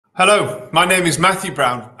Hello, my name is Matthew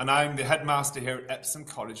Brown and I'm the Headmaster here at Epsom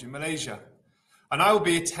College in Malaysia. And I will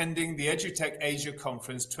be attending the EDUtech Asia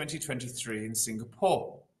Conference 2023 in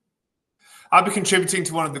Singapore. I'll be contributing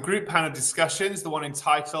to one of the group panel discussions, the one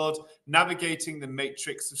entitled Navigating the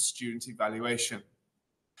Matrix of Student Evaluation.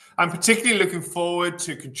 I'm particularly looking forward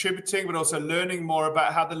to contributing, but also learning more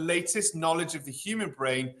about how the latest knowledge of the human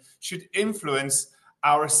brain should influence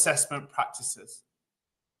our assessment practices.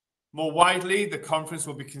 More widely, the conference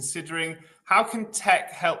will be considering how can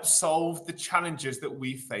tech help solve the challenges that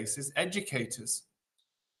we face as educators.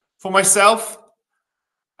 For myself,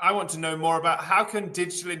 I want to know more about how can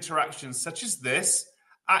digital interactions such as this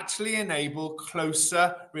actually enable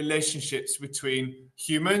closer relationships between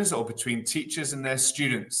humans or between teachers and their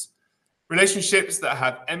students. Relationships that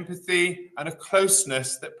have empathy and a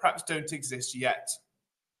closeness that perhaps don't exist yet.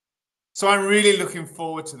 So I'm really looking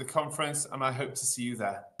forward to the conference and I hope to see you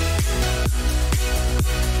there.